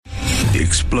The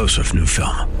explosive new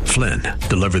film, Flynn,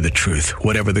 deliver the truth,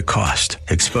 whatever the cost,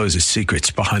 exposes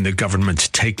secrets behind the government's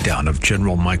takedown of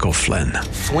General Michael Flynn.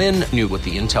 Flynn knew what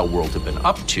the intel world had been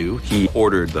up to. He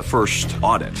ordered the first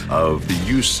audit of the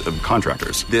use of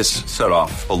contractors. This set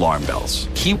off alarm bells.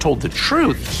 He told the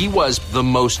truth. He was the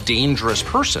most dangerous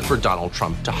person for Donald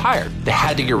Trump to hire. They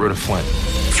had to get rid of Flynn.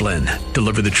 Flynn,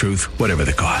 deliver the truth, whatever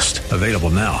the cost. Available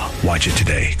now. Watch it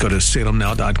today. Go to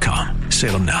salemnow.com.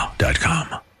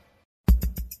 salemnow.com.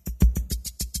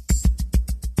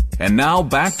 And now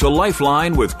back to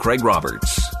Lifeline with Craig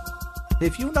Roberts.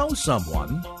 If you know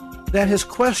someone that has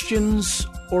questions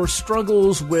or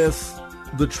struggles with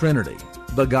the Trinity,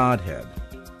 the Godhead,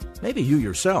 maybe you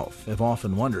yourself have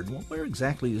often wondered, well, where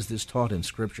exactly is this taught in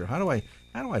Scripture? How do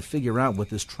I figure out what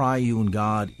this triune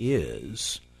God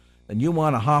is? And you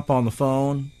want to hop on the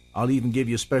phone, I'll even give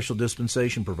you a special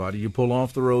dispensation provided you pull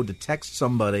off the road to text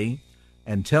somebody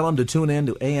and tell them to tune in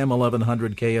to AM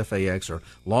 1100 KFAX or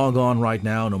log on right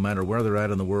now, no matter where they're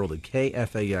at in the world, at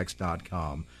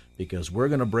KFAX.com, because we're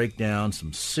going to break down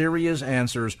some serious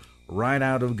answers right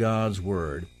out of God's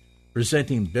Word,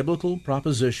 presenting biblical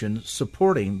propositions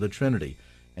supporting the Trinity.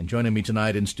 And joining me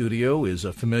tonight in studio is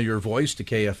a familiar voice to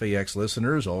KFAX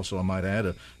listeners, also, I might add,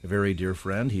 a very dear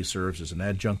friend. He serves as an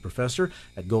adjunct professor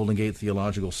at Golden Gate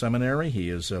Theological Seminary. He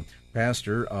is a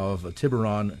pastor of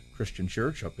Tiburon Christian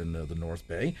Church up in the North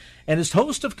Bay, and is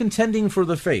host of Contending for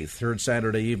the Faith, heard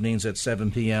Saturday evenings at 7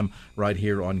 p.m. right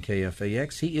here on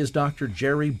KFAX. He is Dr.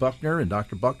 Jerry Buckner, and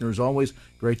Dr. Buckner, as always,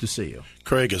 great to see you.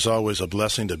 Craig, it's always a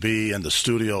blessing to be in the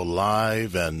studio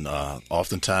live, and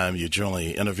oftentimes you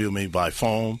generally interview me by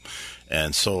phone.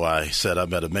 And so I said I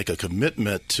better make a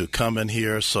commitment to come in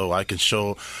here so I can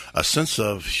show a sense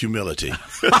of humility.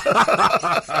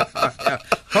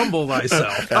 Humble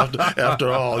thyself.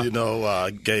 After all,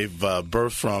 I gave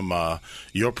birth from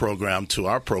your program to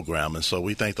our program. And so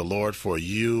we thank the Lord for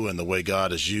you and the way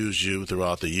God has used you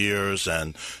throughout the years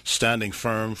and standing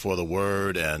firm for the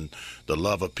word and the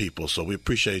love of people. So we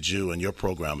appreciate you and your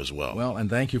program as well. Well, and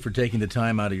thank you for taking the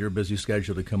time out of your busy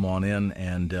schedule to come on in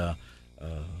and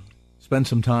spend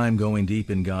some time going deep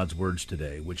in God's words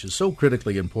today, which is so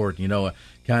critically important,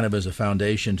 kind of as a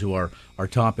foundation to our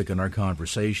topic and our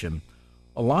conversation.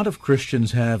 A lot of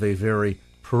Christians have a very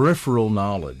peripheral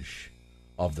knowledge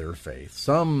of their faith.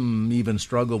 Some even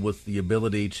struggle with the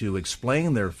ability to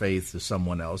explain their faith to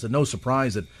someone else. And no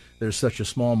surprise that there's such a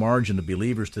small margin of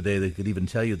believers today that could even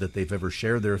tell you that they've ever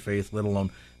shared their faith, let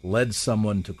alone led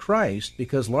someone to Christ,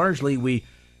 because largely we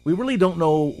really don't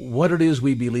know what it is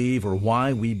we believe or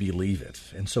why we believe it.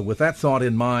 And so with that thought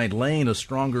in mind, laying a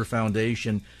stronger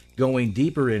foundation, going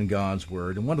deeper in God's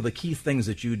Word, and one of the key things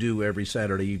that you do every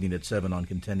Saturday evening at 7 on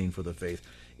Contending for the Faith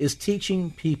is teaching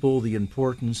people the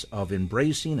importance of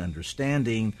embracing,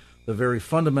 understanding the very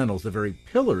fundamentals, the very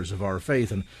pillars of our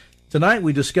faith. And tonight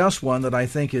we discuss one that I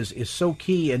think is so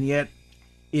key and yet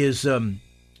is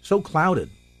so clouded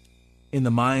in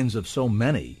the minds of so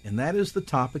many, and that is the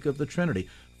topic of the Trinity.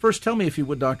 First, tell me, if you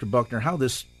would, Dr. Buckner, how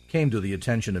this came to the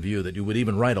attention of you, that you would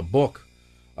even write a book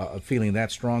feeling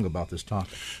that strong about this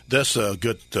topic. That's a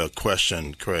good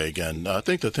question, Craig. And I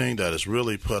think the thing that has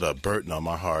really put a burden on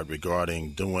my heart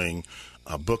regarding doing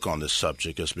a book on this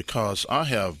subject is because I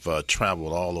have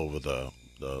traveled all over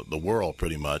the world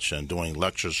pretty much and doing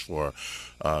lectures for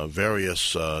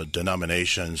various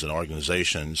denominations and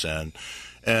organizations. And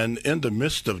in the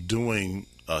midst of doing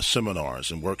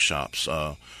seminars and workshops,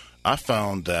 I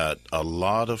found that a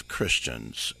lot of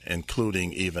Christians,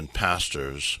 including even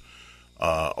pastors,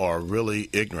 are really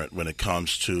ignorant when it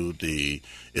comes to the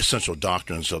essential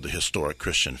doctrines of the historic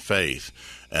Christian faith.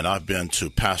 And I've been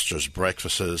to pastors'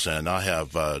 breakfasts, and I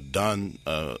have done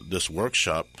this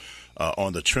workshop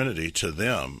on the Trinity to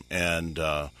them. And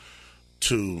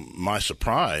to my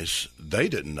surprise, they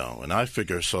didn't know. And I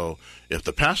figure, so if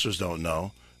the pastors don't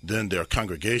know, then their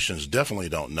congregations definitely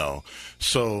don't know.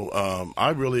 So I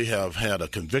really have had a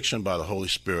conviction by the Holy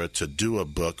Spirit to do a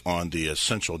book on the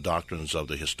essential doctrines of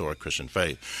the historic Christian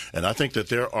faith. And I think that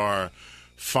there are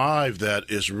 5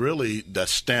 that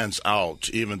stands out,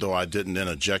 even though I didn't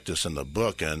interject this in the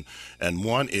book. And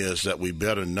one is that we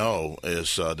better know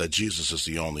is that Jesus is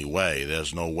the only way.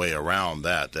 There's no way around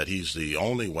that he's the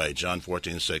only way. John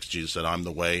 14:6, Jesus said, I'm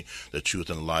the way, the truth,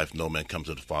 and the life. No man comes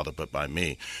to the Father but by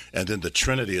me. And then the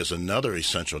Trinity is another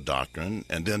essential doctrine.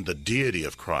 And then the deity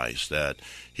of Christ, that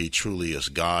he truly is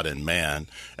God and man.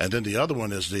 And then the other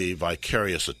one is the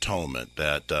vicarious atonement,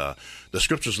 that the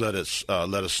Scriptures let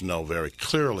us know very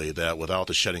clearly that without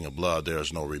the shedding of blood, there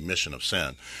is no remission of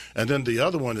sin. And then the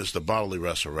other one is the bodily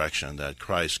resurrection, that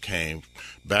Christ came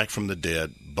back from the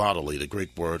dead bodily. The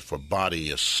Greek word for body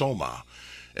is soma.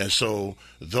 And so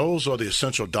those are the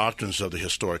essential doctrines of the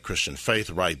historic Christian faith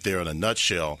right there in a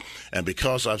nutshell. And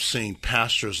because I've seen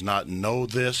pastors not know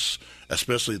this,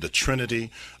 especially the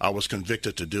Trinity, I was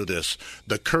convicted to do this.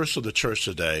 The curse of the church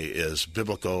today is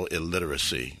biblical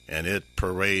illiteracy, and it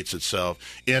parades itself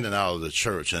in and out of the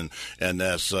church. And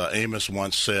as Amos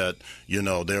once said,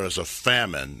 there is a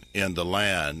famine in the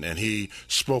land, and he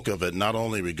spoke of it not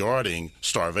only regarding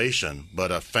starvation,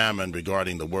 but a famine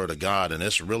regarding the Word of God, and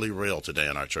it's really real today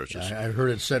in our churches. I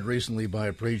heard it said recently by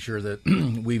a preacher that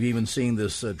we've even seen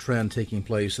this trend taking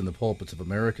place in the pulpits of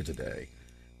America today,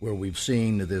 where we've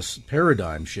seen this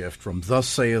paradigm shift from "thus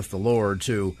saith the Lord"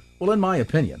 to, well, in my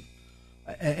opinion.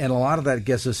 And a lot of that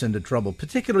gets us into trouble,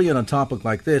 particularly on a topic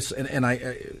like this. And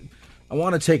I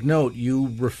want to take note,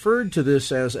 you referred to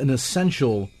this as an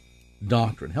essential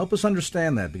doctrine. Help us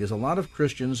understand that, because a lot of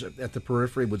Christians at the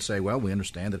periphery would say, well, we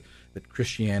understand that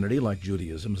Christianity, like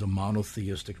Judaism, is a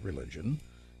monotheistic religion.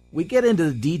 We get into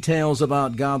the details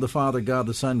about God the Father, God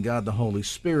the Son, God the Holy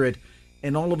Spirit,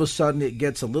 and all of a sudden it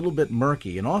gets a little bit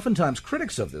murky. And oftentimes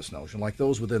critics of this notion, like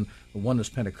those within the Oneness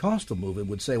Pentecostal movement,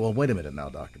 would say, well, wait a minute now,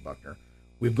 Dr. Buckner.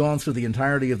 We've gone through the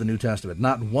entirety of the New Testament.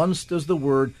 Not once does the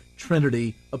word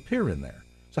Trinity appear in there.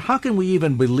 So how can we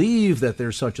even believe that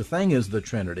there's such a thing as the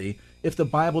Trinity if the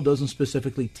Bible doesn't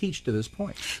specifically teach to this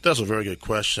point? That's a very good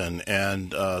question.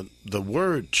 And the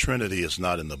word Trinity is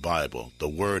not in the Bible, the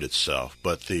word itself,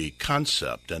 but the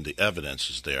concept and the evidence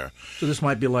is there. So this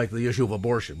might be like the issue of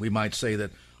abortion. We might say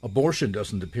that abortion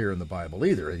doesn't appear in the Bible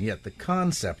either, and yet the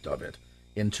concept of it,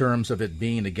 in terms of it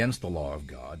being against the law of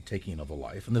God, taking of a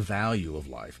life, and the value of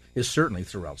life, is certainly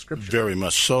throughout Scripture. Very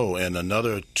much so. And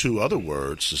two other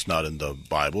words is not in the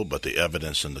Bible, but the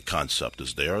evidence and the concept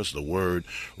is there, is the word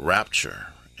rapture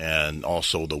and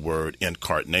also the word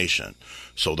incarnation.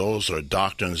 So those are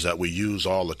doctrines that we use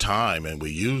all the time, and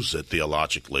we use it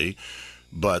theologically,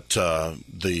 but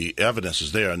the evidence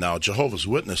is there. Now, Jehovah's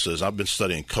Witnesses, I've been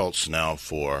studying cults now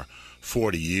for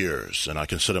 40 years, and I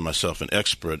consider myself an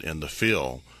expert in the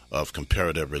field of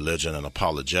comparative religion and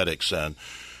apologetics. And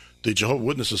the Jehovah's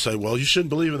Witnesses say, well, you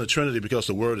shouldn't believe in the Trinity because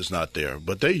the word is not there.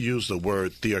 But they use the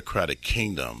word theocratic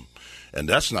kingdom, and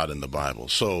that's not in the Bible.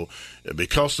 So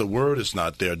because the word is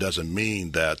not there doesn't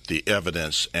mean that the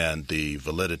evidence and the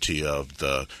validity of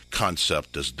the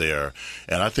concept is there.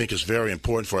 And I think it's very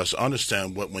important for us to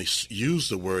understand when we use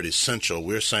the word essential,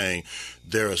 we're saying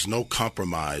there is no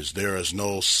compromise, there is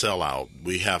no sellout.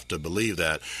 We have to believe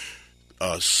that.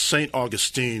 St.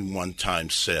 Augustine one time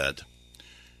said,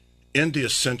 in the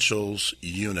essentials,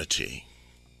 unity.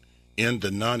 In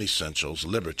the non-essentials,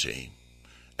 liberty.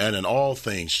 And in all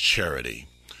things, charity.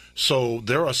 So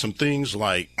there are some things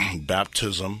like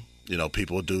baptism.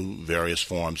 People do various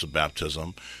forms of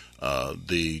baptism.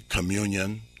 The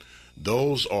communion.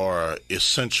 Those are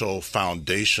essential,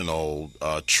 foundational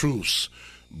truths.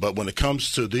 But when it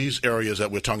comes to these areas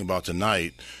that we're talking about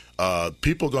tonight,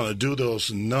 people are going to do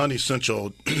those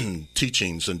non-essential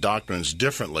teachings and doctrines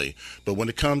differently. But when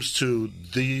it comes to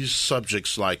these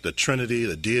subjects like the Trinity,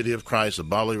 the deity of Christ, the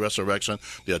bodily resurrection,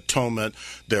 the atonement,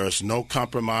 there is no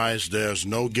compromise. There's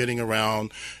no getting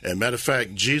around. And matter of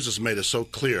fact, Jesus made it so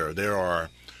clear. There are,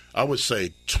 I would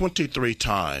say, 23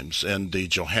 times in the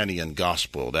Johannine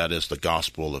Gospel, that is the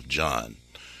Gospel of John,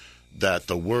 that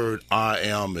the word I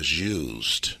am is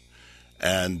used.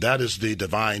 And that is the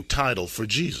divine title for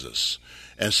Jesus.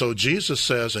 And so Jesus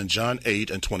says in John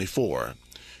 8:24,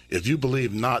 if you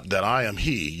believe not that I am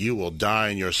he, you will die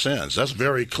in your sins. That's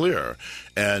very clear.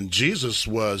 And Jesus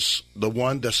was the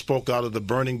one that spoke out of the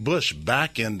burning bush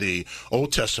back in the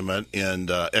Old Testament in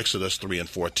Exodus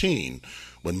 3:14.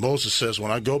 When Moses says, when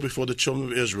I go before the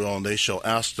children of Israel and they shall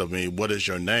ask of me, what is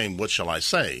your name? What shall I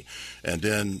say? And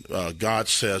then God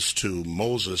says to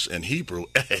Moses in Hebrew,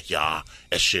 Ehya,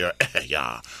 Esher,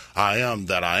 Ehya, I am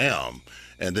that I am.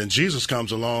 And then Jesus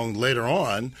comes along later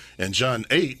on in John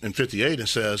 8:58 and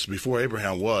says, before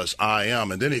Abraham was, I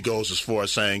am. And then he goes as far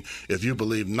as saying, if you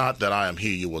believe not that I am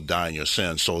he, you will die in your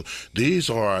sins. So these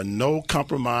are no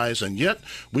compromise. And yet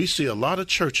we see a lot of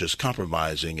churches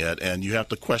compromising it. And you have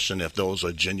to question if those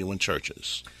are genuine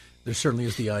churches. There certainly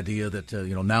is the idea that,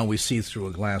 now we see through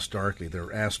a glass darkly. There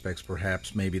are aspects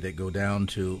perhaps maybe that go down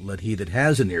to let he that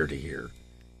has an ear to hear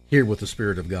what the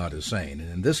Spirit of God is saying.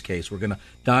 And in this case, we're going to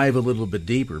dive a little bit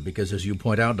deeper because, as you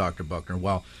point out, Dr. Buckner,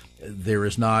 while there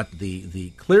is not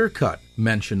the clear-cut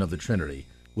mention of the Trinity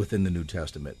within the New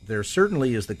Testament, there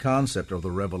certainly is the concept or the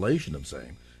revelation of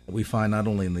saying, we find not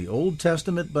only in the Old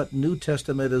Testament, but New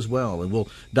Testament as well. And we'll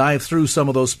dive through some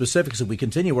of those specifics as we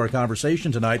continue our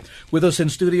conversation tonight. With us in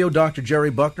studio, Dr. Jerry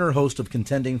Buckner, host of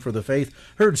Contending for the Faith,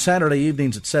 heard Saturday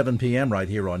evenings at 7 p.m. right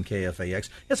here on KFAX.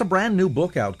 It's a brand new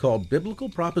book out called Biblical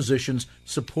Propositions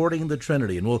Supporting the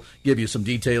Trinity, and we'll give you some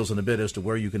details in a bit as to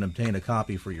where you can obtain a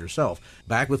copy for yourself.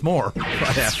 Back with more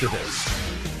right after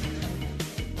this.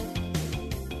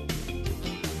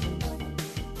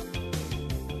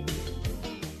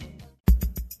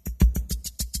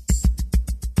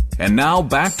 And now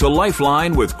back to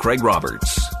Lifeline with Craig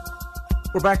Roberts.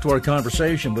 We're back to our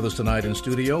conversation. With us tonight in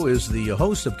studio is the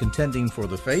host of Contending for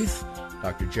the Faith,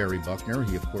 Dr. Jerry Buckner.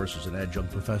 He, of course, is an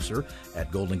adjunct professor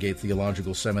at Golden Gate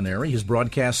Theological Seminary. His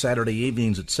broadcast Saturday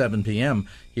evenings at 7 p.m.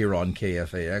 here on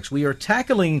KFAX. We are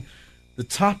tackling the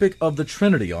topic of the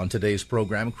Trinity on today's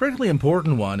program. A critically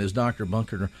important one, as Dr.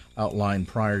 Buckner outlined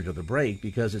prior to the break,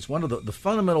 because it's one of the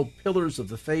fundamental pillars of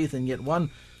the faith, and yet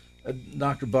one,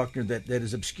 Dr. Buckner, that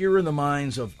is obscure in the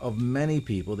minds of many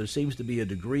people. There seems to be a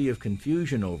degree of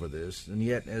confusion over this, and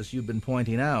yet, as you've been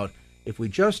pointing out, if we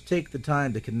just take the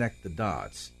time to connect the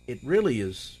dots, it really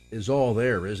is all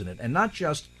there, isn't it? And not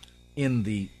just in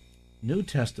the New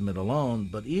Testament alone,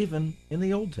 but even in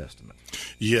the Old Testament.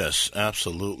 Yes,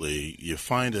 absolutely. You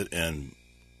find it in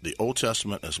the Old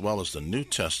Testament as well as the New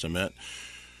Testament,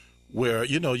 where,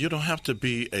 you don't have to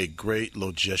be a great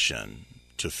logician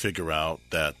to figure out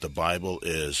that the Bible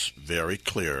is very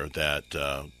clear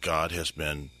that God has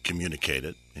been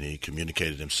communicated, and he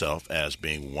communicated himself as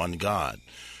being one God.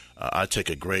 I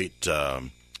take a great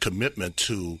commitment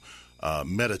to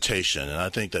meditation, and I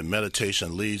think that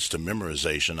meditation leads to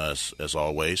memorization, as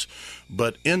always.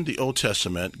 But in the Old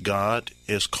Testament, God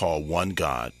is called one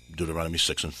God, Deuteronomy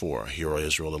 6:4. Hear, O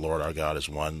Israel, the Lord our God is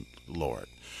one Lord.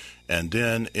 And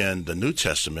then in the New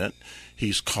Testament,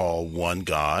 he's called one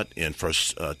God in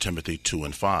 1 Timothy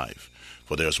 2:5.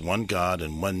 For there's one God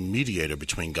and one mediator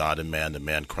between God and man, the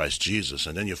man Christ Jesus.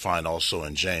 And then you find also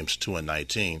in James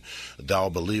 2:19, thou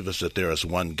believest that there is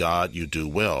one God, you do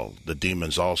well. The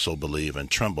demons also believe and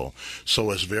tremble.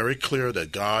 So it's very clear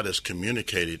that God has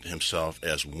communicated himself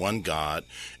as one God,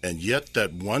 and yet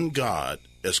that one God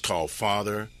is called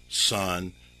Father,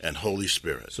 Son, and Holy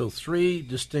Spirit. So three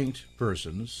distinct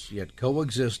persons, yet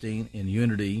coexisting in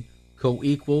unity,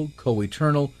 co-equal,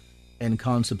 co-eternal, and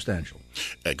consubstantial.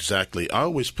 Exactly. I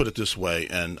always put it this way,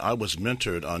 and I was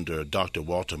mentored under Dr.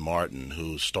 Walter Martin,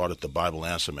 who started the Bible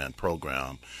Answer Man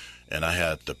program, and I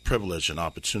had the privilege and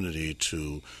opportunity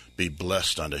to be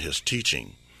blessed under his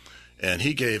teaching. And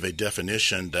he gave a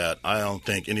definition that I don't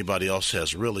think anybody else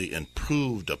has really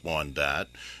improved upon that.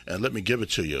 And let me give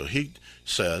it to you. He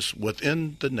says,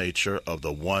 within the nature of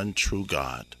the one true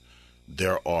God,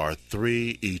 there are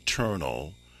three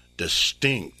eternal,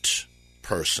 distinct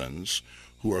persons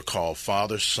who are called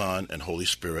Father, Son, and Holy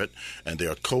Spirit, and they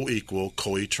are co-equal,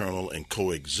 co-eternal, and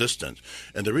co-existent.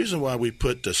 And the reason why we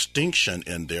put distinction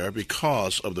in there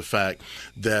because of the fact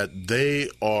that they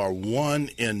are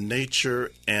one in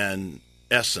nature and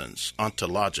essence,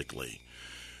 ontologically,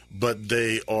 but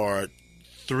they are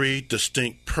three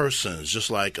distinct persons,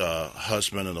 just like a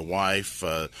husband and a wife.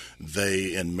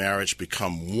 They in marriage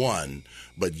become one,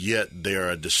 but yet they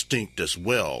are distinct as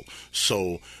well.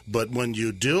 So, but when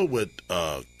you deal with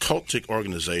cultic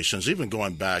organizations, even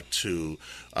going back to,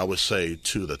 I would say,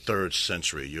 to the 3rd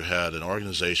century, you had an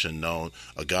organization known,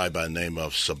 a guy by the name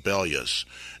of Sabellius,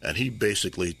 and he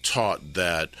basically taught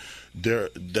that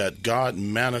God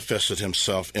manifested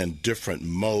himself in different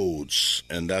modes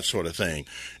and that sort of thing.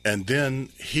 And then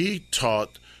he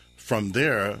taught from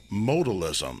there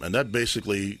modalism, and that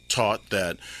basically taught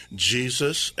that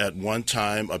Jesus at one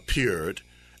time appeared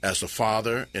as the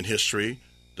Father in history,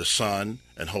 the Son,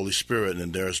 and Holy Spirit,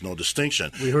 and there is no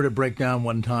distinction. We heard a breakdown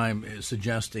one time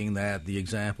suggesting that the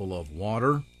example of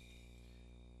water,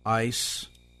 ice,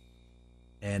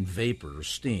 and vapor,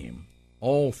 steam,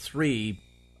 all three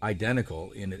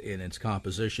identical in its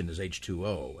composition as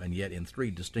H2O, and yet in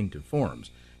three distinctive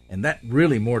forms. And that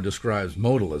really more describes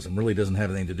modalism, really doesn't have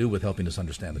anything to do with helping us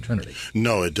understand the Trinity.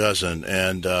 No, it doesn't.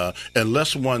 And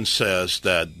unless one says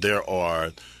that there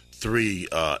are three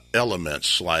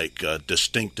elements, like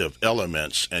distinctive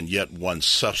elements, and yet one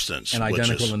substance. And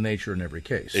identical in nature in every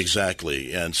case.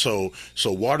 Exactly. And so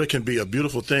water can be a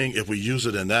beautiful thing if we use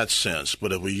it in that sense,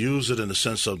 but if we use it in the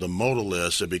sense of the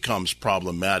modalist, it becomes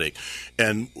problematic.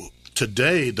 And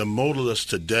today, the modalists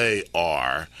today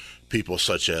are people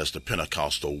such as the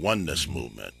Pentecostal oneness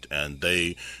movement, and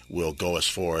they will go as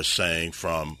far as saying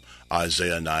from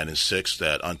Isaiah 9:6,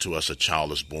 that unto us a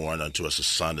child is born, unto us a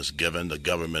son is given, the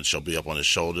government shall be up on his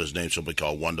shoulders, his name shall be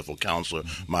called Wonderful Counselor,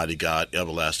 Mighty God,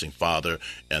 Everlasting Father,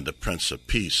 and the Prince of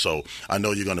Peace. So I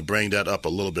know you're going to bring that up a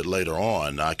little bit later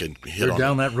on. I can hit You're on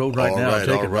down that road right now.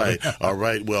 All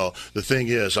right. Well, the thing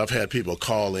is, I've had people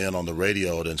call in on the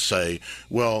radio and say,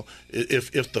 well,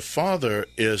 if the Father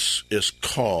is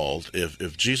called,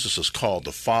 if Jesus is called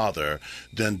the Father,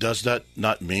 then does that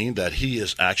not mean that he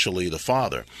is actually the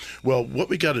Father? Well, what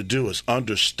we got to do is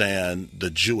understand the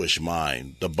Jewish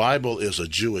mind. The Bible is a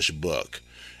Jewish book,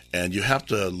 and you have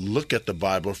to look at the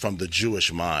Bible from the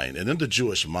Jewish mind. And in the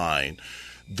Jewish mind,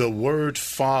 the word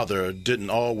Father didn't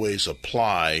always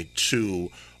apply to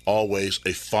always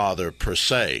a father per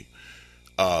se.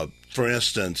 For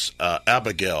instance,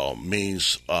 Abigail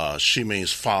means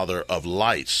father of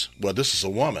lights. Well, this is a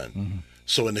woman. Mm-hmm.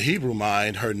 So in the Hebrew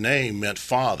mind, her name meant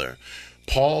father.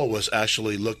 Paul was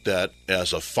actually looked at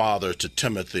as a father to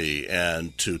Timothy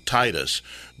and to Titus,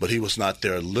 but he was not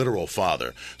their literal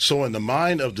father. So in the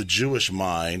mind of the Jewish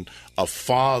mind, a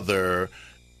father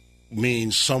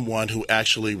means someone who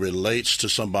actually relates to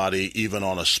somebody even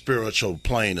on a spiritual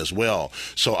plane as well.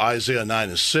 So Isaiah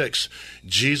 9:6,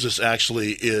 Jesus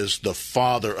actually is the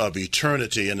Father of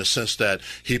eternity in the sense that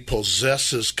he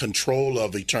possesses control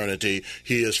of eternity.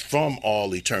 He is from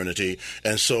all eternity.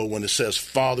 And so when it says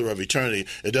Father of eternity,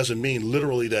 it doesn't mean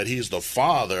literally that he's the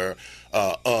Father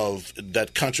of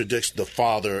that contradicts the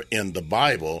Father in the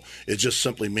Bible. It just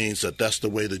simply means that that's the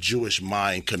way the Jewish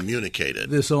mind communicated.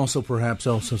 This also perhaps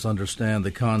helps us understand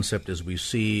the concept as we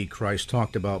see Christ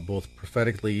talked about both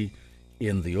prophetically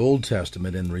in the Old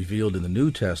Testament and revealed in the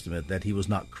New Testament, that he was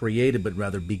not created but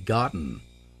rather begotten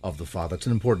of the Father. It's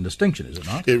an important distinction, is it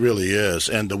not? It really is.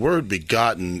 And the word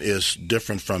begotten is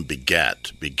different from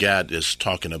begat. Begat is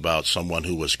talking about someone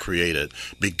who was created.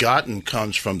 Begotten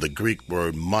comes from the Greek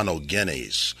word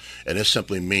monogenes, and it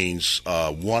simply means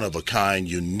one of a kind,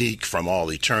 unique from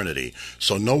all eternity.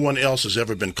 So no one else has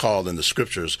ever been called in the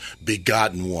Scriptures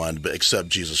begotten one except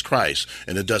Jesus Christ.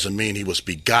 And it doesn't mean he was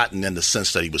begotten in the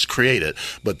sense that he was created,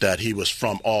 but that he was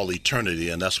from all eternity,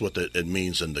 and that's what it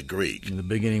means in the Greek. In the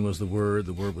beginning was the Word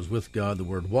was with God, the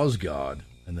Word was God,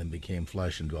 and then became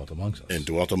flesh and dwelt amongst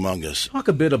us. Talk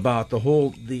a bit about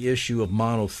the issue of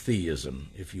monotheism,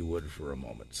 if you would, for a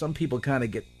moment. Some people kind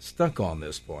of get stuck on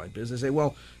this point because they say,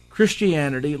 well,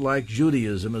 Christianity, like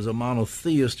Judaism, is a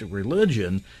monotheistic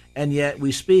religion, and yet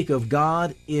we speak of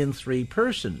God in three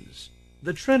persons,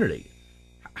 the Trinity.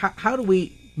 How do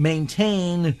we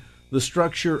maintain the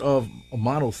structure of a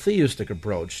monotheistic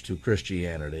approach to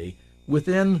Christianity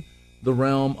within the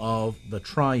realm of the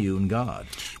triune God?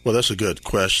 Well, that's a good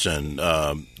question.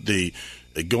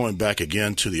 Going back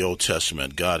again to the Old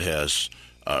Testament, God has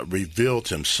revealed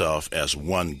himself as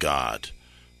one God,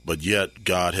 but yet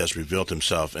God has revealed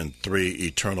himself in three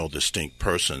eternal distinct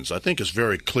persons. I think it's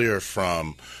very clear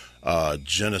from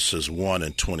Genesis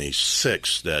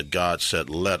 1:26 that God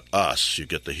said, let us. You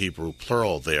get the Hebrew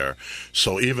plural there.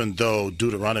 So even though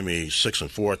Deuteronomy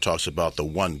 6:4 talks about the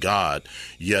one God,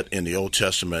 yet in the Old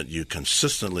Testament you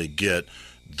consistently get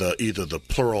either the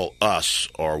plural us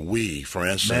or we. For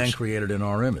instance, man created in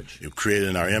our image. You created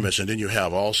in our image. And then you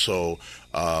have also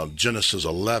Genesis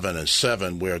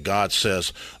 11:7, where God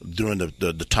says during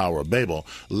the Tower of Babel,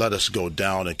 let us go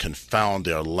down and confound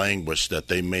their language that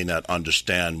they may not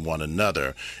understand one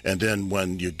another. And then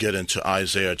when you get into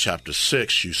Isaiah chapter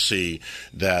 6, you see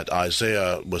that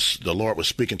the Lord was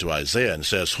speaking to Isaiah and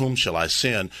says, whom shall I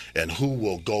send and who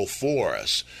will go for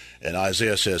us? And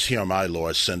Isaiah says, here am I,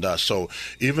 Lord, send us. So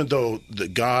even though the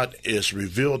God is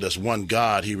revealed as one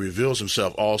God, he reveals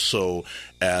himself also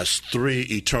as three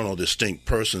eternal distinct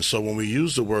persons. So when we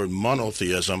use the word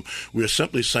monotheism, we're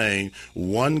simply saying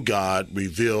one God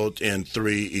revealed in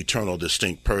three eternal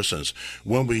distinct persons.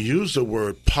 When we use the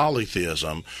word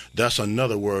polytheism, that's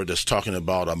another word that's talking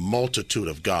about a multitude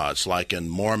of gods. Like in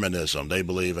Mormonism, they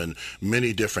believe in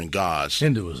many different gods.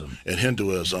 Hinduism.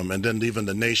 And then even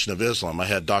the Nation of Islam. I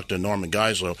had Dr. Norman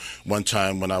Geisler one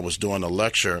time when I was doing a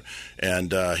lecture,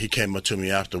 and he came up to me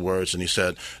afterwards and he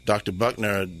said, Dr.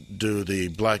 Buckner, do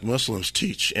the black Muslims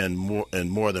teach in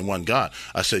more than one God?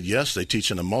 I said, yes, they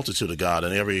teach in a multitude of God,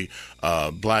 and every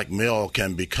black male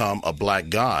can become a black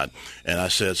God. And I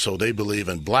said, so they believe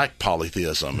in black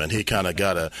polytheism. And he kind of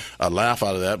got a laugh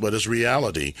out of that, but it's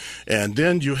reality. And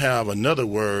then you have another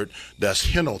word that's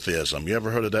henotheism. You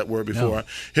ever heard of that word before?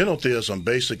 No. Henotheism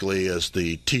basically is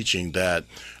the teaching that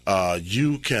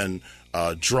you can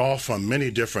draw from many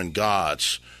different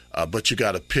gods, but you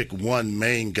got to pick one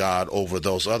main God over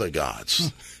those other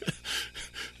gods.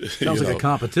 Sounds like a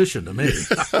competition to me.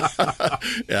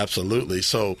 Absolutely.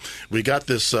 So we got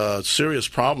this serious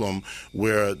problem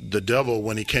where the devil,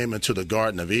 when he came into the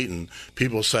Garden of Eden,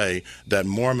 people say that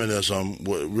Mormonism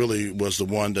really was the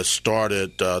one that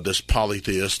started this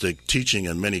polytheistic teaching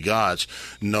in many gods.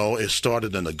 No, it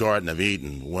started in the Garden of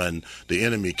Eden when the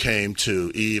enemy came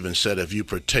to Eve and said, if you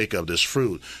partake of this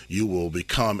fruit, you will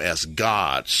become as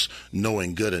gods,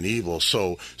 knowing good and evil.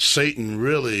 So Satan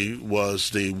really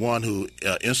was the one who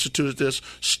instituted this,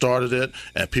 started it,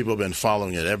 and people have been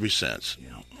following it ever since.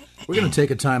 Yeah. We're going to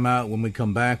take a time out. When we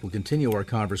come back, we'll continue our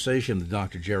conversation with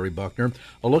Dr. Jerry Buckner.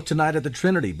 A look tonight at the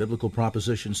Trinity, biblical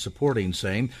propositions supporting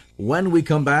same. When we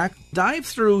come back, dive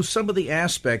through some of the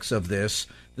aspects of this,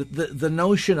 the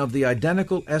notion of the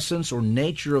identical essence or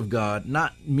nature of God,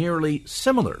 not merely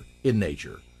similar in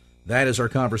nature. That is our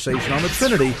conversation on the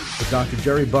Trinity with Dr.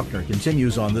 Jerry Buckner.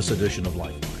 Continues on this edition of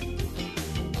Lifeline.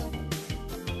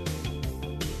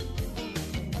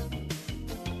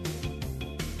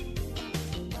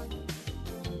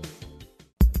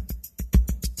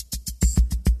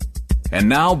 And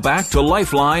now back to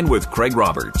Lifeline with Craig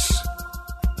Roberts.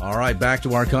 All right, back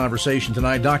to our conversation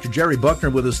tonight. Dr. Jerry Buckner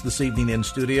with us this evening in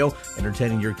studio,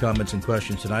 entertaining your comments and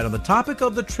questions tonight on the topic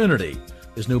of the Trinity.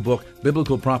 His new book,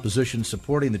 Biblical Propositions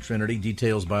Supporting the Trinity.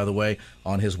 Details, by the way,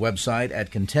 on his website at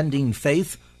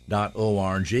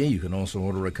contendingfaith.org. You can also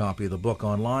order a copy of the book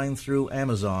online through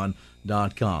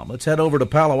Amazon.com. Let's head over to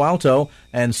Palo Alto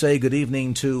and say good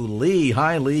evening to Lee.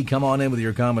 Hi, Lee. Come on in with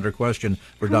your comment or question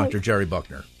for Dr. Jerry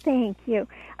Buckner. Thank you.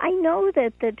 I know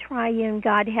that the triune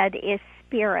Godhead is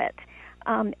spirit.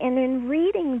 And in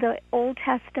reading the Old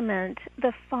Testament,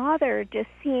 the Father just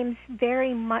seems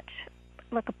very much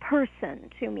like a person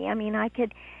to me. I mean, I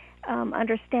could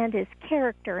understand his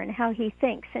character and how he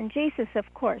thinks. And Jesus,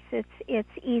 of course, it's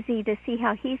easy to see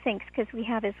how he thinks because we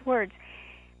have his words.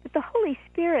 But the Holy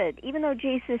Spirit, even though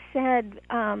Jesus said,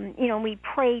 we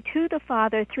pray to the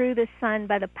Father through the Son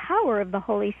by the power of the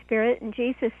Holy Spirit, and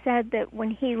Jesus said that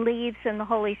when he leaves and the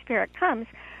Holy Spirit comes,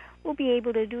 we'll be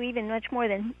able to do even much more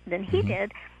than he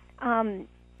did.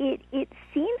 It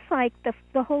seems like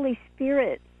the Holy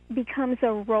Spirit becomes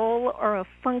a role or a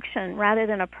function rather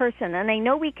than a person. And I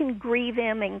know we can grieve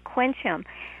him and quench him,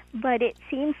 but it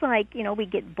seems like, we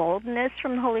get boldness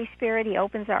from the Holy Spirit. He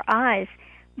opens our eyes.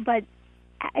 But,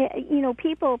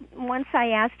 people, once I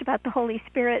asked about the Holy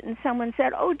Spirit and someone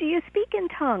said, oh, do you speak in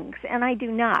tongues? And I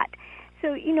do not.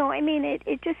 So,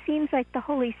 it just seems like the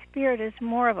Holy Spirit is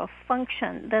more of a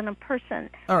function than a person.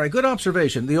 All right, good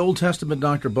observation. The Old Testament,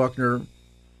 Dr. Buckner,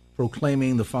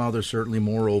 proclaiming the Father certainly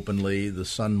more openly, the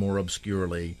Son more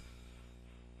obscurely.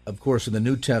 Of course, in the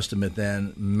New Testament,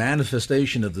 then,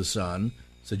 manifestation of the Son,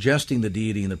 suggesting the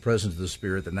deity in the presence of the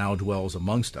Spirit that now dwells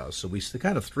amongst us. So we see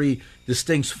kind of three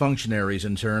distinct functionaries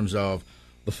in terms of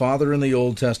the Father in the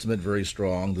Old Testament, very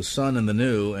strong, the Son in the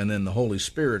New, and then the Holy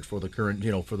Spirit for the current,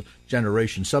 for the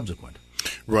generation subsequent.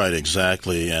 Right,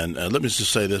 exactly. And let me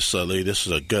just say this, Lee, this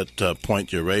is a good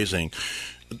point you're raising.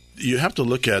 You have to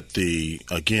look at the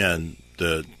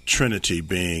Trinity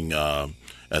being,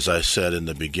 as I said in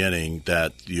the beginning,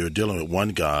 that you're dealing with one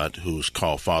God who's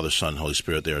called Father, Son, Holy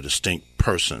Spirit. They are distinct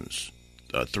persons,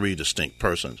 three distinct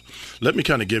persons. Let me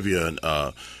kind of give you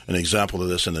an example of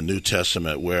this in the New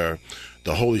Testament where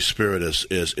the Holy Spirit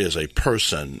is a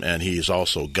person and he's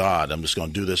also God. I'm just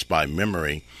going to do this by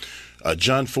memory.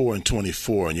 John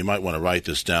 4:24, and you might want to write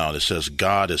this down. It says,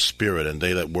 God is spirit, and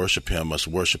they that worship him must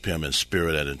worship him in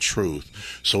spirit and in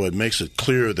truth. So it makes it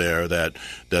clear there that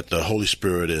the Holy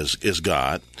Spirit is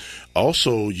God.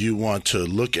 Also, you want to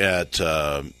look at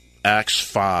Acts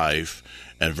 5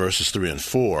 and verses 3 and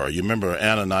 4. You remember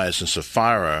Ananias and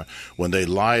Sapphira when they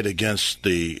lied against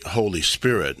the Holy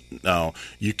Spirit. Now,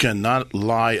 you cannot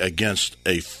lie against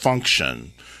a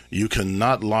function. You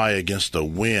cannot lie against a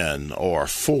wind or a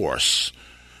force.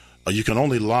 You can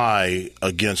only lie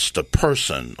against a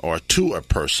person or to a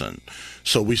person.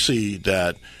 So we see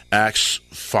that Acts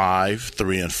 5,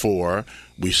 3, and 4,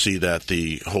 we see that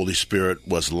the Holy Spirit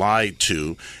was lied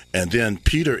to. And then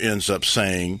Peter ends up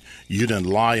saying, you didn't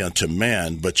lie unto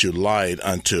man, but you lied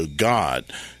unto God.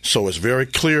 So it's very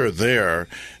clear there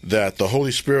that the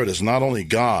Holy Spirit is not only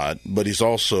God, but he's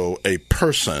also a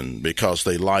person, because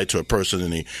they lied to a person,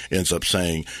 and he ends up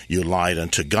saying, you lied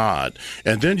unto God.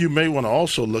 And then you may want to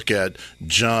also look at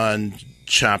John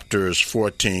chapters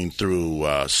 14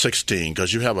 through 16,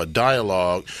 because you have a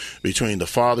dialogue between the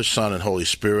Father, Son, and Holy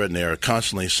Spirit, and they're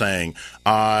constantly saying,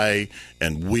 I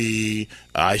and we,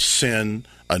 I send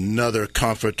another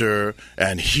comforter,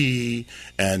 and he,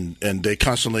 and they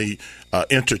constantly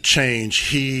interchange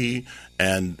he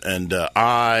and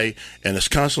I, and it's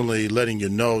constantly letting you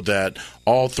know that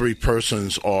all three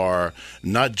persons are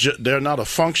they're not a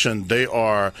function, they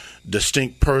are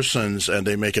distinct persons, and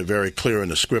they make it very clear in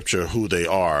the Scripture who they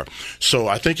are. So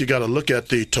I think you got to look at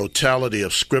the totality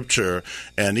of Scripture,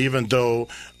 and even though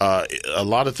a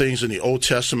lot of things in the Old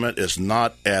Testament is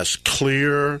not as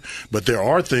clear, but there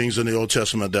are things in the Old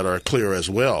Testament that are clear as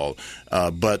well.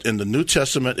 But in the New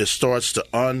Testament, it starts to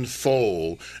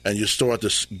unfold, and you start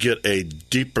to get a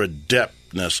deeper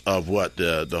depthness of what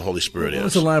the Holy Spirit is.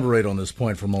 Let's elaborate on this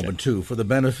point for a moment, too, for the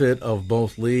benefit of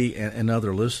both Lee and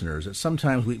other listeners. That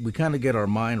sometimes we kind of get our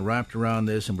mind wrapped around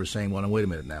this, and we're saying, well, now, wait a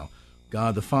minute now.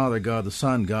 God the Father, God the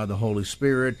Son, God the Holy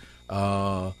Spirit,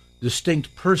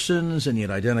 distinct persons and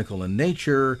yet identical in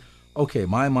nature. Okay,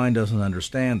 my mind doesn't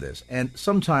understand this. And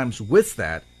sometimes with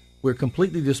that, we're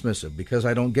completely dismissive. Because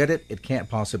I don't get it, it can't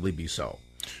possibly be so.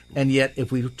 And yet,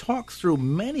 if we talk through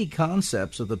many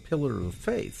concepts of the pillar of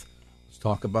faith, let's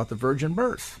talk about the virgin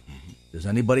birth. Does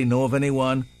anybody know of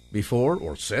anyone before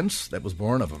or since that was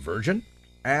born of a virgin?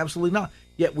 Absolutely not.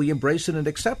 Yet we embrace it and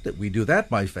accept it. We do that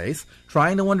by faith,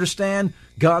 trying to understand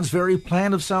God's very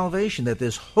plan of salvation, that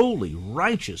this holy,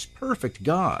 righteous, perfect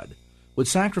God would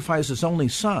sacrifice his only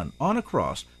Son on a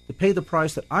cross to pay the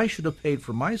price that I should have paid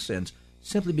for my sins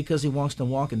simply because he wants to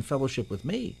walk in fellowship with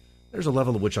me. There's a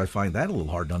level at which I find that a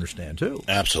little hard to understand, too.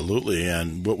 Absolutely.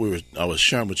 And what I was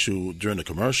sharing with you during the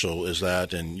commercial is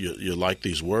that, and you like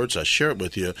these words I shared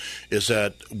with you, is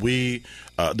that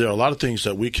there are a lot of things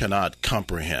that we cannot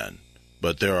comprehend.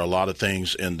 But there are a lot of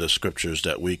things in the Scriptures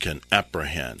that we can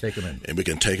apprehend. Take them in. And we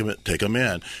can take them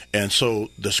in. And so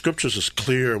the Scriptures is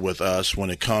clear with us when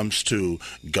it comes to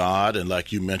God, and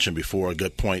like you mentioned before, a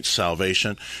good point,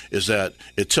 salvation, is that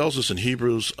it tells us in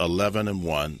Hebrews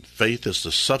 11:1, faith is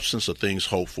the substance of things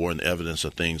hoped for and the evidence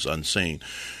of things unseen.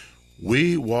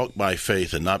 We walk by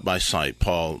faith and not by sight.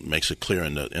 Paul makes it clear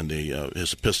in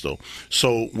his epistle.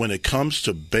 So when it comes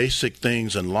to basic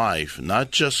things in life, not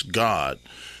just God,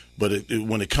 but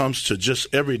when it comes to just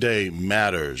everyday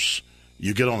matters,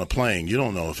 you get on a plane, you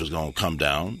don't know if it's going to come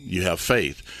down. You have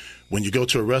faith. When you go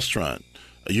to a restaurant,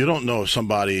 you don't know if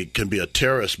somebody can be a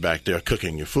terrorist back there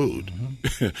cooking your food.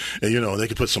 Mm-hmm. And, they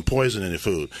could put some poison in your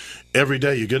food. Every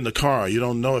day you get in the car, you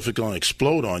don't know if it's going to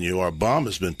explode on you or a bomb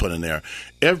has been put in there.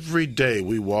 Every day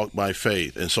we walk by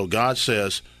faith. And so God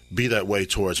says, be that way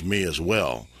towards me as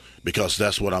well, because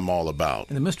that's what I'm all about.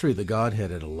 And the mystery of the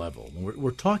Godhead at a level.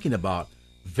 We're talking about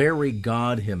very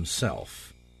God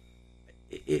himself.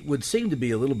 It would seem to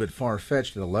be a little bit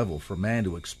far-fetched at a level for man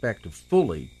to expect to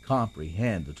fully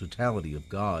comprehend the totality of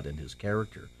God and his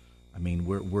character. I mean,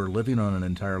 we're living on an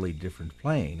entirely different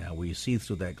plane. Now, we see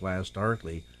through that glass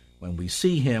darkly. When we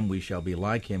see him, we shall be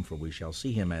like him, for we shall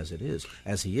see him as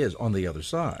he is on the other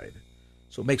side.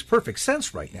 So it makes perfect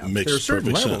sense right now. There are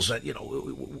certain levels that,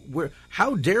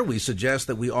 how dare we suggest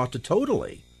that we ought to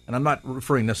totally, and I'm not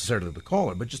referring necessarily to the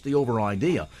caller, but just the overall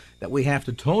idea that we have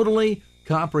to totally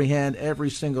comprehend every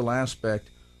single aspect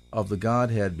of the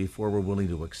Godhead before we're willing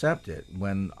to accept it,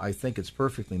 when I think it's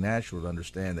perfectly natural to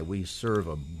understand that we serve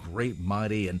a great,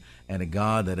 mighty, and a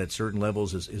God that at certain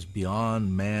levels is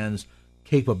beyond man's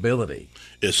capability.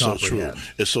 It's so true.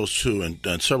 It's so true.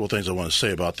 And several things I want to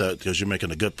say about that, because you're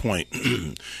making a good point.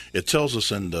 It tells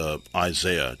us in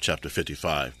Isaiah chapter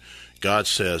 55, God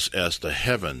says, as the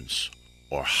heavens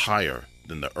are higher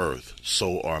than the earth,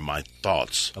 so are my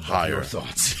thoughts higher. Your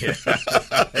thoughts. Yeah.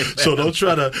 So don't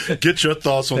try to get your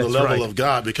thoughts on the level right. of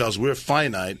God, because we're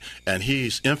finite and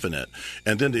he's infinite.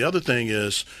 And then the other thing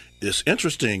is, it's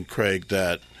interesting, Craig,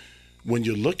 that when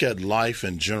you look at life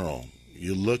in general,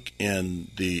 you look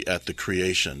at the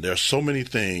creation, there are so many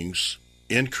things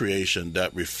in creation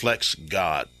that reflects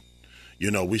God.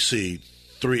 We see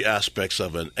three aspects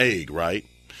of an egg, right?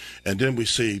 And then we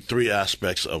see three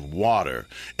aspects of water.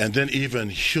 And then even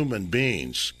human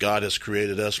beings. God has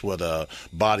created us with a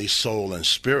body, soul, and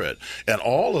spirit. And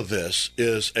all of this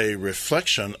is a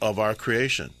reflection of our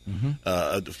creation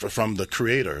from the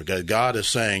Creator. God is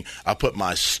saying, I put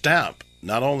my stamp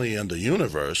not only in the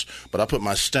universe, but I put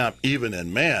my stamp even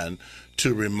in man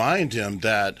to remind him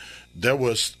that there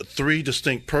was three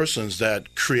distinct persons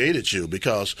that created you,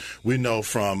 because we know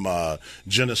from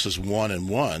Genesis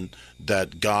 1:1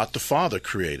 that God the Father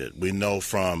created. We know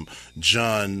from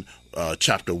John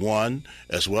chapter 1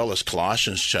 as well as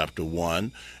Colossians chapter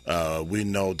 1. We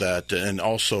know that, and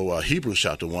also Hebrews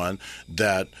chapter 1,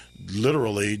 that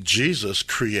literally Jesus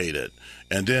created.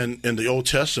 And then in the Old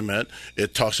Testament,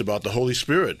 it talks about the Holy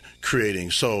Spirit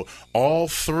creating. So all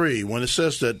three, when it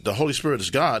says that the Holy Spirit is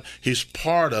God, he's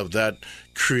part of that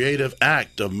creative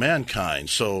act of mankind.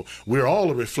 So we're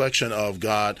all a reflection of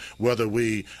God, whether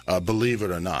we believe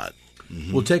it or not.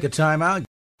 Mm-hmm. We'll take a time out.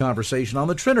 Conversation on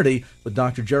the Trinity with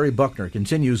Dr. Jerry Buckner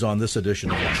continues on this edition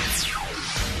of Life.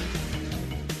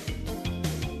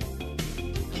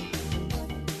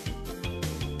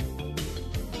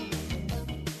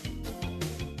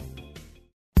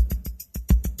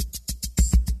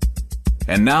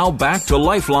 And now back to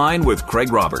Lifeline with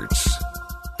Craig Roberts.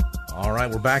 All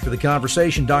right, we're back to the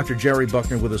conversation. Dr. Jerry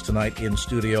Buckner with us tonight in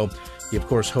studio. He, of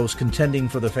course, hosts Contending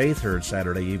for the Faith, heard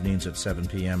Saturday evenings at 7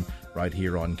 p.m. right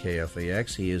here on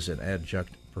KFAX. He is an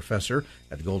adjunct professor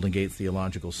at Golden Gate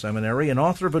Theological Seminary and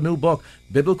author of a new book,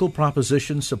 Biblical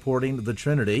Propositions Supporting the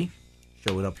Trinity.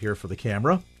 Show it up here for the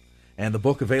camera. And the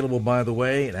book available, by the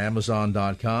way, at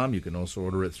Amazon.com. You can also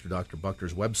order it through Dr.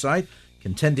 Buckner's website,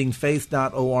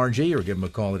 contendingfaith.org, or give him a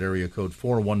call at area code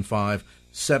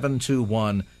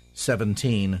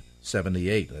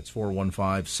 415-721-1778. That's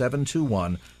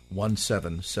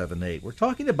 415-721-1778. We're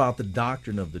talking about the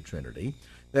doctrine of the Trinity,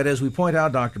 that, as we point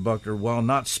out, Dr. Buckner, while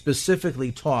not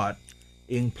specifically taught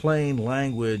in plain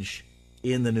language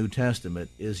in the New Testament,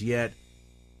 is yet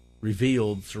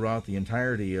revealed throughout the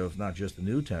entirety of not just the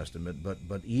New Testament,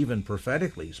 but even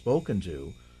prophetically spoken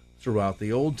to throughout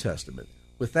the Old Testament.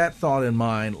 With that thought in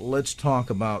mind, let's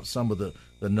talk about some of the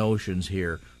notions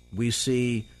here. We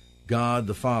see God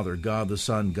the Father, God the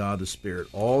Son, God the Spirit,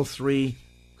 all three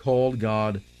called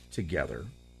God together.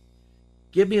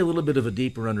 Give me a little bit of a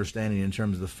deeper understanding in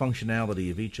terms of the functionality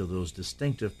of each of those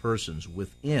distinctive persons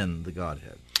within the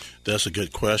Godhead. That's a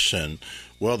good question.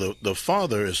 Well, the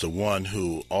Father is the one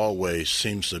who always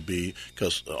seems to be,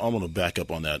 because I'm going to back up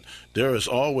on that. God has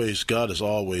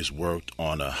always worked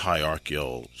on a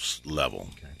hierarchical level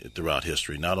throughout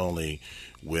history, not only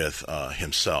with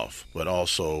himself, but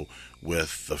also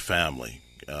with the family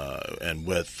and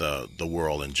with the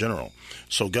world in general.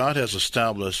 So God has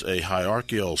established a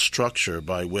hierarchical structure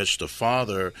by which the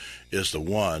Father is the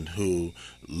one who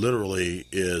literally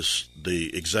is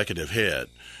the executive head.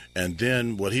 And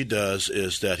then what he does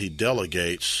is that he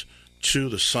delegates to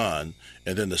the Son,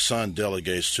 and then the Son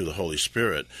delegates to the Holy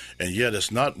Spirit. And yet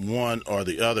it's not one or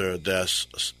the other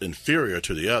that's inferior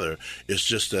to the other. It's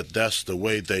just that that's the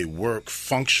way they work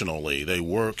functionally. They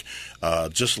work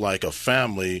just like a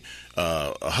family,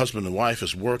 a husband and wife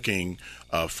is working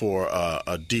for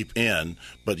a deep end,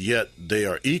 but yet they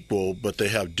are equal, but they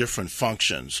have different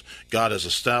functions. God has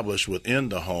established within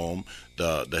the home,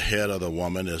 the head of the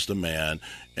woman is the man,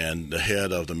 and the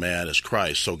head of the man is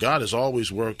Christ. So God has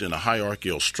always worked in a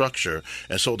hierarchical structure,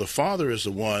 and so the Father is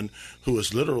the one who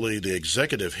is literally the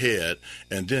executive head,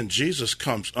 and then Jesus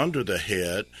comes under the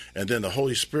head, and then the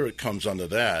Holy Spirit comes under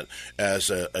that as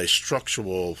a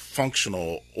structural,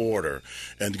 functional order.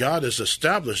 And God has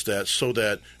established that so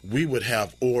that we would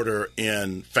have order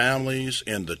in families,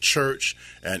 in the church,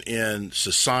 and in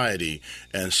society.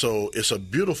 And so it's a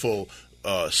beautiful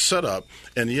setup,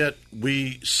 and yet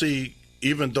we see,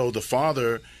 even though the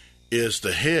Father is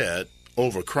the head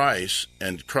over Christ,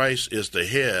 and Christ is the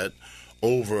head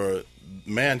over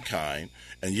mankind,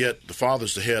 and yet the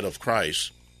Father's the head of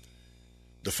Christ,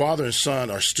 the Father and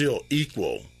Son are still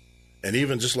equal. And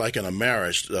even just like in a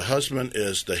marriage, the husband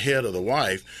is the head of the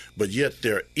wife, but yet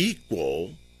they're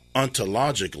equal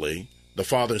ontologically. The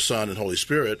Father, Son, and Holy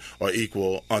Spirit are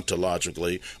equal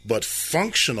ontologically, but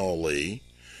functionally,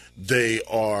 they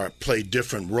play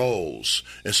different roles.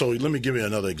 And so let me give you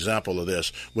another example of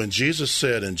this. When Jesus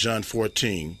said in John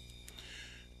 14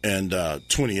 and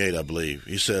 28, I believe,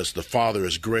 he says, the Father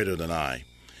is greater than I.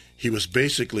 He was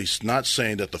basically not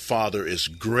saying that the Father is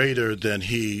greater than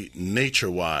he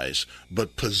nature-wise,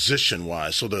 but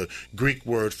position-wise. So the Greek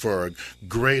word for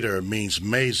greater means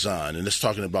meson, and it's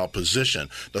talking about position.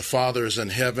 The Father is in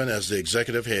heaven as the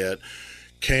executive head.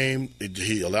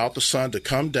 He allowed the Son to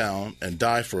come down and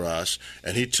die for us,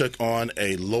 and he took on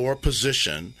a lower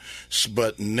position,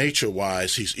 but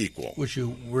nature-wise, he's equal.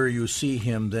 Where you see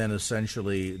him then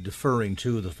essentially deferring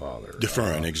to the Father.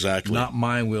 Deferring, exactly. Not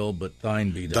my will, but thine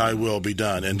be done. Thy will be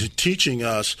done. And teaching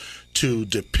us to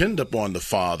depend upon the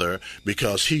Father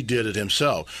because he did it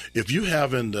himself. If you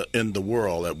have in the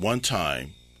world at one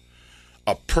time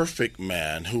a perfect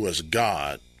man who is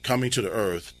God, coming to the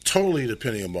earth, totally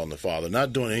depending upon the Father,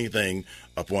 not doing anything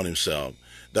upon himself,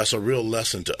 that's a real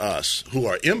lesson to us who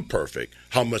are imperfect,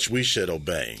 how much we should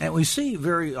obey. And we see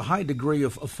a high degree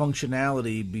of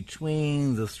functionality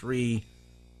between the three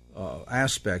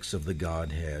aspects of the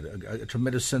Godhead, a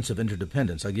tremendous sense of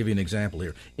interdependence. I'll give you an example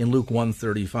here. In Luke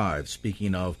 1:35,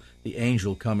 speaking of the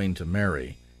angel coming to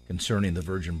Mary concerning the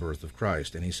virgin birth of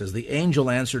Christ, and he says, "The angel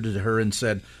answered to her and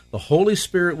said, 'The Holy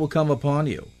Spirit will come upon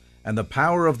you, and the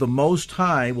power of the Most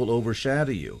High will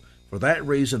overshadow you. For that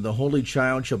reason the Holy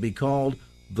Child shall be called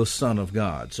the Son of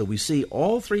God.'" So we see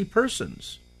all three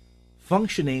persons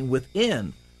functioning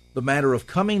within the matter of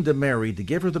coming to Mary to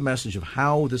give her the message of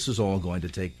how this is all going to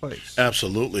take place.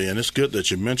 Absolutely, and it's good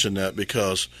that you mentioned that,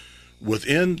 because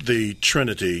within the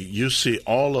Trinity, you see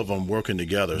all of them working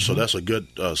together. So that's a good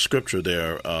scripture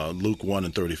there, Luke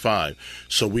 1:35.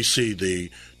 So we see the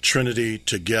Trinity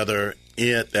together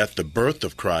at the birth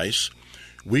of Christ.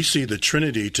 We see the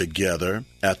Trinity together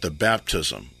at the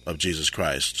baptism of Jesus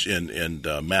Christ in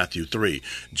Matthew 3.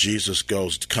 Jesus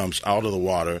comes out of the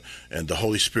water, and the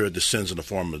Holy Spirit descends in the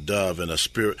form of a dove, and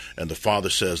the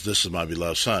Father says, "This is my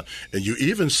beloved Son." And you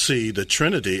even see the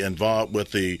Trinity involved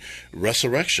with the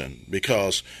resurrection,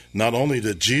 because not only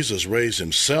did Jesus raise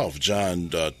himself, John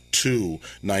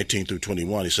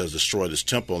 2:19-21, he says, "Destroy this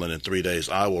temple, and in 3 days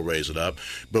I will raise it up."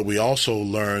 But we also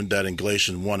learned that in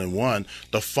Galatians 1:1,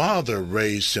 the Father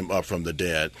raised him up from the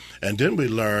dead. And then we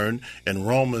learn in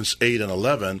Romans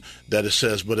 8:11 that it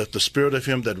says, "But if the spirit of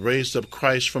him that raised up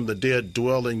Christ from the dead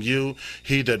dwell in you,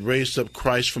 he that raised up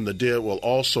Christ from the dead will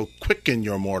also quicken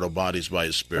your mortal bodies by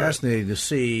his Spirit." Fascinating to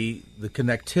see the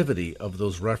connectivity of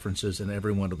those references in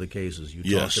every one of the cases. You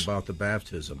talked about the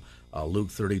baptism, Luke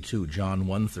 32, John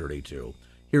 1:32.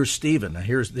 Here's Stephen. Now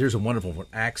here's a wonderful one,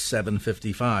 Acts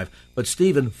 7:55. "But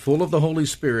Stephen, full of the Holy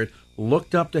Spirit,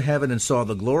 looked up to heaven and saw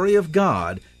the glory of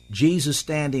God, Jesus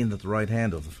standing at the right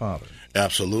hand of the Father."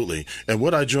 Absolutely. And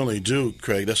what I generally do,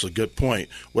 Craig, that's a good point.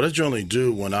 What I generally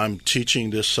do when I'm teaching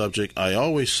this subject, I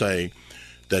always say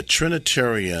that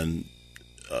Trinitarian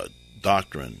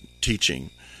doctrine, teaching,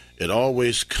 it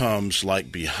always comes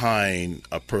like behind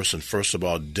a person, first of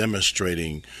all,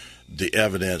 demonstrating the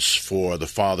evidence for the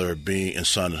Father being and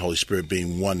Son and Holy Spirit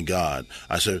being one God.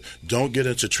 I said, don't get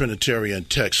into Trinitarian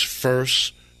text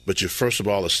first, but you first of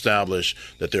all establish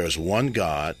that there is one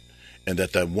God, and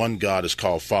that one God is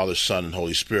called Father, Son, and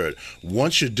Holy Spirit.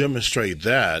 Once you demonstrate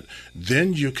that,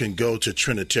 then you can go to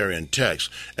Trinitarian text.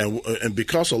 And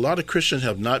because a lot of Christians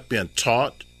have not been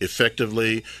taught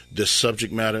effectively this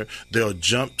subject matter, they'll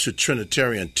jump to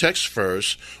Trinitarian text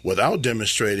first without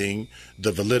demonstrating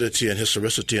the validity and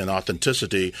historicity and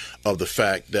authenticity of the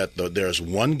fact that there's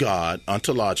one God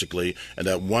ontologically, and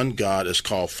that one God is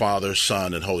called Father,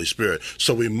 Son, and Holy Spirit.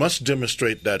 So we must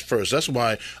demonstrate that first. That's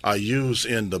why I use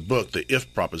in the book the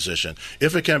if proposition.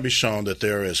 If it can be shown that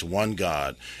there is one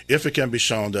God, if it can be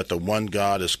shown that the one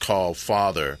God is called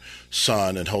Father,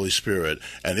 Son, and Holy Spirit,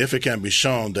 and if it can be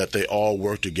shown that they all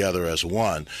work together as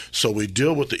one. So we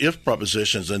deal with the if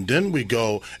propositions, and then we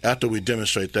go, after we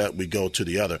demonstrate that, we go to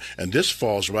the other. And this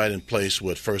falls right in place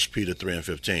with 1 Peter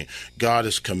 3:15. God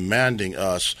is commanding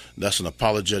us, that's an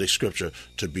apologetic scripture,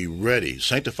 to be ready.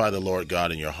 Sanctify the Lord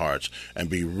God in your hearts, and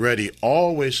be ready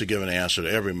always to give an answer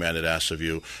to every man that asks of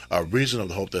you, a reason of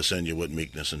the hope that's in you with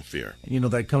meekness and fear. You know,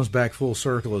 that comes back full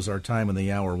circle as our time in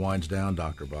the hour winds down,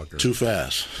 Dr. Buckner. Too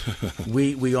fast.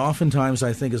 We oftentimes,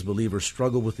 I think, as believers,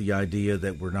 struggle with the idea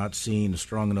that we're not seeing a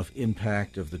strong enough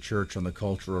impact of the church on the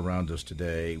culture around us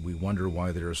today. We wonder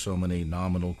why there are so many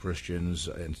nominal Christians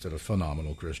instead of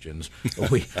phenomenal Christians.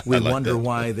 We wonder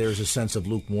why there's a sense of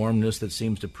lukewarmness that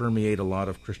seems to permeate a lot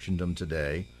of Christendom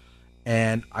today.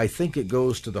 And I think it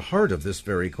goes to the heart of this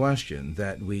very question,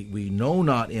 that we know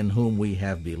not in whom we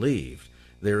have believed.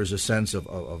 There is a sense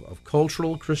of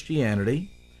cultural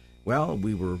Christianity. Well,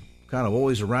 we were kind of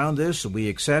always around this, so we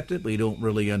accept it. We don't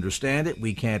really understand it.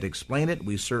 We can't explain it.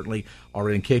 We certainly are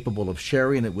incapable of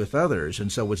sharing it with others. And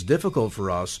so it's difficult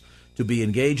for us to be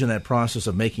engaged in that process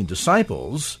of making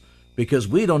disciples, because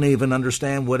we don't even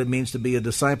understand what it means to be a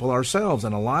disciple ourselves.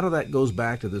 And a lot of that goes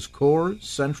back to this core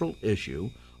central issue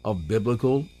of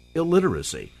biblical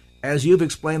illiteracy. As you've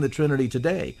explained the Trinity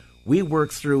today, we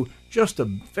work through just a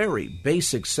very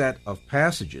basic set of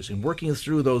passages, and working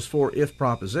through those four if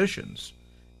propositions,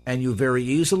 and you very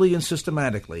easily and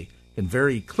systematically can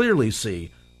very clearly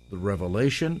see the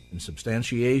revelation and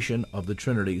substantiation of the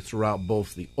Trinity throughout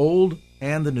both the Old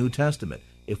and the New Testament,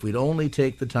 if we'd only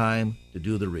take the time to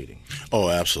do the reading. Oh,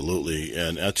 absolutely.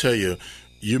 And I tell you,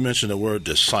 you mentioned the word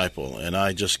disciple, and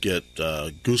I just get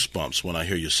goosebumps when I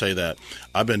hear you say that.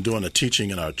 I've been doing a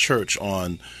teaching in our church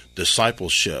on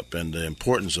discipleship and the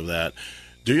importance of that.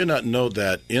 Do you not know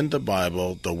that in the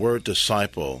Bible, the word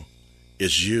disciple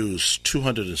is used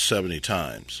 270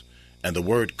 times, and the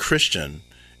word Christian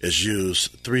is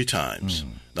used 3 times?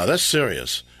 Now, that's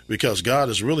serious, because God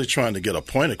is really trying to get a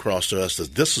point across to us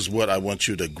that this is what I want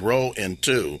you to grow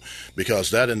into,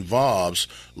 because that involves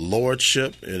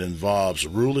lordship, it involves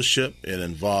rulership, it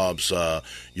involves,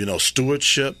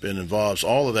 stewardship, it involves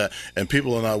all of that, and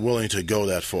people are not willing to go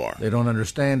that far. They don't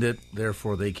understand it,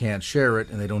 therefore they can't share it,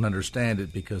 and they don't understand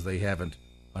it because they haven't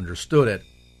understood it,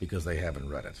 because they haven't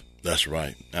read it. That's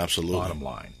right. Absolutely. Bottom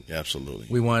line. Absolutely.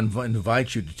 We want to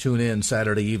invite you to tune in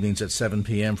Saturday evenings at 7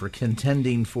 p.m. for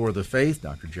Contending for the Faith,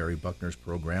 Dr. Jerry Buckner's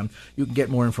program. You can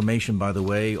get more information, by the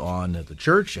way, on the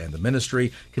church and the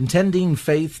ministry,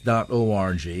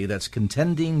 contendingfaith.org. That's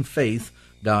contendingfaith.org.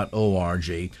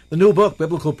 The new book,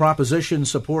 Biblical Propositions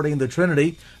Supporting the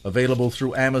Trinity, available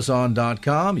through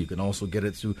Amazon.com. You can also get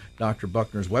it through Dr.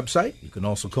 Buckner's website. You can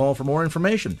also call for more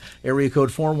information. Area code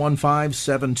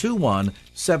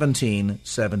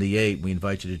 415-721-1778. We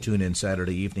invite you to tune in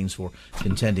Saturday evenings for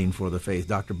Contending for the Faith.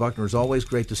 Dr. Buckner, as always,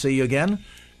 great to see you again.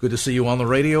 Good to see you on the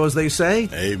radio, as they say.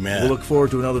 Amen. We'll look forward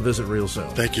to another visit real soon.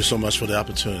 Thank you so much for the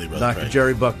opportunity, Brother Dr. Craig.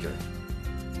 Jerry Buckner.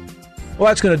 Well,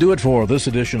 that's going to do it for this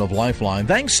edition of Lifeline.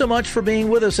 Thanks so much for being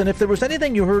with us. And if there was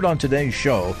anything you heard on today's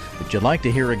show that you'd like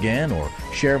to hear again or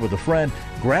share with a friend,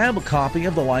 grab a copy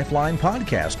of the Lifeline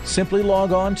podcast. Simply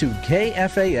log on to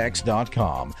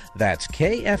KFAX.com. That's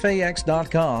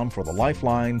KFAX.com for the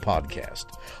Lifeline podcast.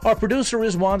 Our producer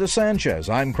is Wanda Sanchez.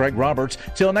 I'm Craig Roberts.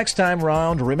 Till next time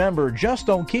around, remember, just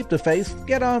don't keep the faith.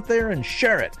 Get out there and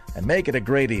share it and make it a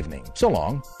great evening. So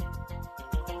long.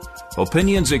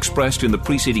 Opinions expressed in the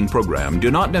preceding program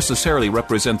do not necessarily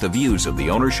represent the views of the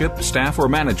ownership, staff, or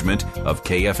management of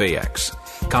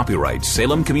KFAX. Copyright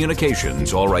Salem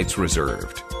Communications, all rights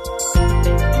reserved.